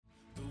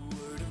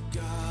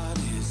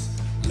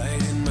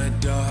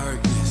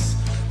darkness,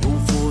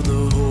 hope for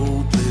the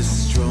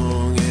hopeless,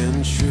 strong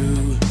and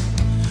true.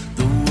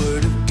 The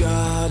word of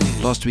God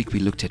is... Last week we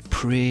looked at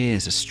prayer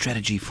as a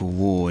strategy for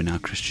war in our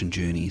Christian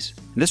journeys.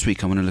 And this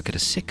week I want to look at a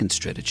second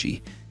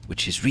strategy,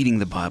 which is reading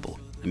the Bible.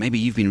 And maybe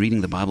you've been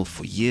reading the Bible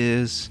for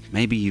years,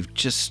 maybe you've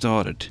just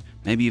started,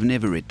 maybe you've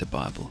never read the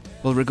Bible.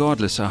 Well,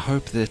 regardless, I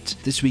hope that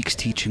this week's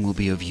teaching will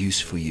be of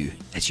use for you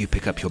as you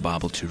pick up your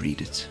Bible to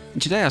read it.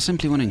 And today I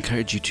simply want to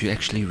encourage you to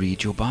actually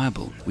read your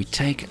Bible. We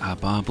take our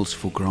Bibles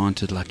for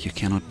granted like you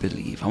cannot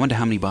believe. I wonder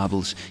how many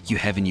Bibles you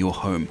have in your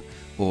home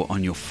or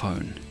on your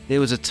phone.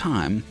 There was a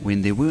time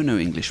when there were no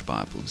English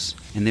Bibles,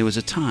 and there was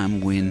a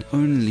time when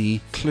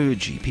only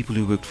clergy, people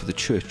who worked for the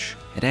church,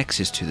 had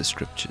access to the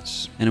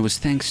scriptures. And it was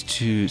thanks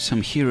to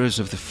some heroes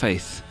of the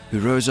faith who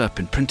rose up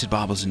and printed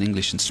Bibles in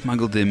English and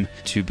smuggled them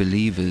to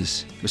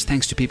believers. It was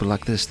thanks to people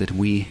like this that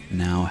we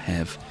now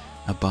have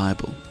a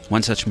Bible.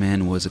 One such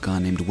man was a guy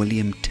named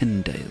William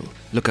Tyndale.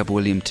 Look up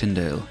William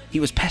Tyndale. He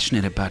was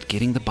passionate about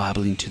getting the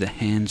Bible into the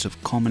hands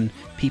of common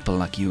people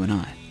like you and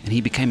I. And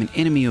he became an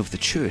enemy of the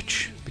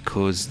church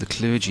because the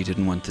clergy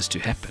didn't want this to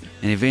happen.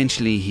 And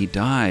eventually he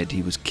died,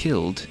 he was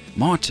killed,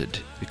 martyred,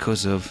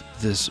 because of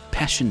this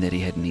passion that he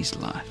had in his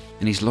life.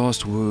 And his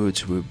last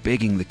words were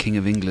begging the King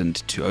of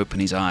England to open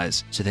his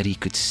eyes so that he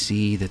could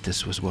see that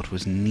this was what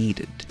was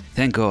needed.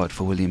 Thank God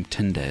for William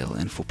Tyndale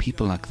and for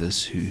people like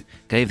this who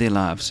gave their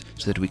lives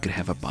so that we could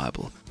have a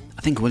Bible.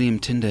 I think William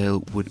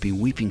Tyndale would be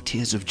weeping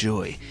tears of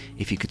joy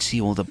if he could see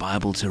all the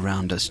Bibles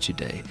around us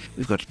today.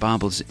 We've got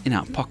Bibles in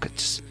our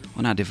pockets,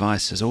 on our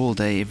devices, all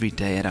day, every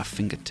day at our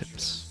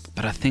fingertips.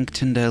 But I think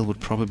Tyndale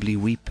would probably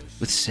weep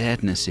with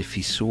sadness if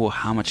he saw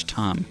how much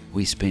time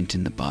we spent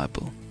in the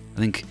Bible. I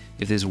think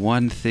if there's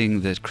one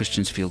thing that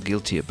Christians feel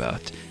guilty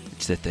about,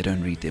 it's that they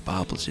don't read their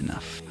Bibles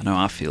enough. I know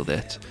I feel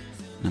that,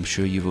 and I'm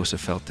sure you've also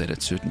felt that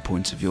at certain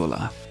points of your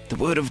life. The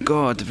Word of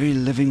God, the very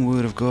living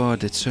Word of God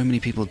that so many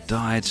people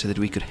died so that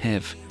we could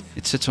have,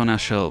 it sits on our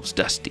shelves,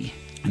 dusty.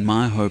 And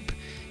my hope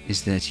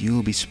is that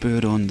you'll be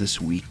spurred on this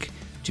week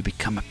to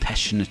become a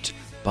passionate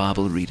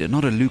Bible reader,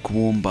 not a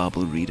lukewarm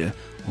Bible reader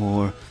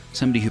or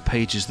somebody who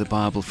pages the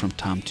Bible from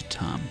time to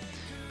time,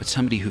 but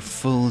somebody who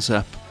fills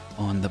up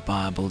on the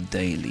Bible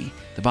daily.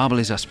 The Bible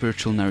is our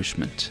spiritual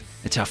nourishment.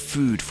 It's our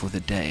food for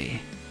the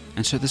day.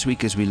 And so this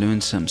week, as we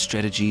learn some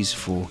strategies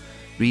for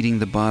reading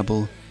the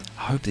Bible,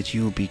 I hope that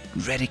you will be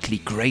radically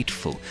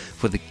grateful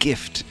for the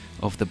gift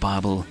of the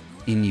Bible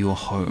in your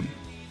home.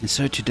 And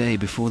so today,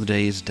 before the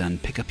day is done,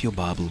 pick up your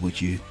Bible, would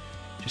you?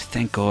 Just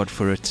thank God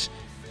for it.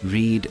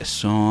 Read a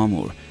psalm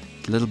or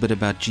a little bit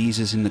about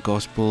Jesus in the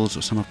Gospels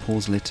or some of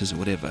Paul's letters or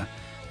whatever,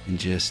 and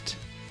just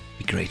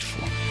be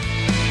grateful.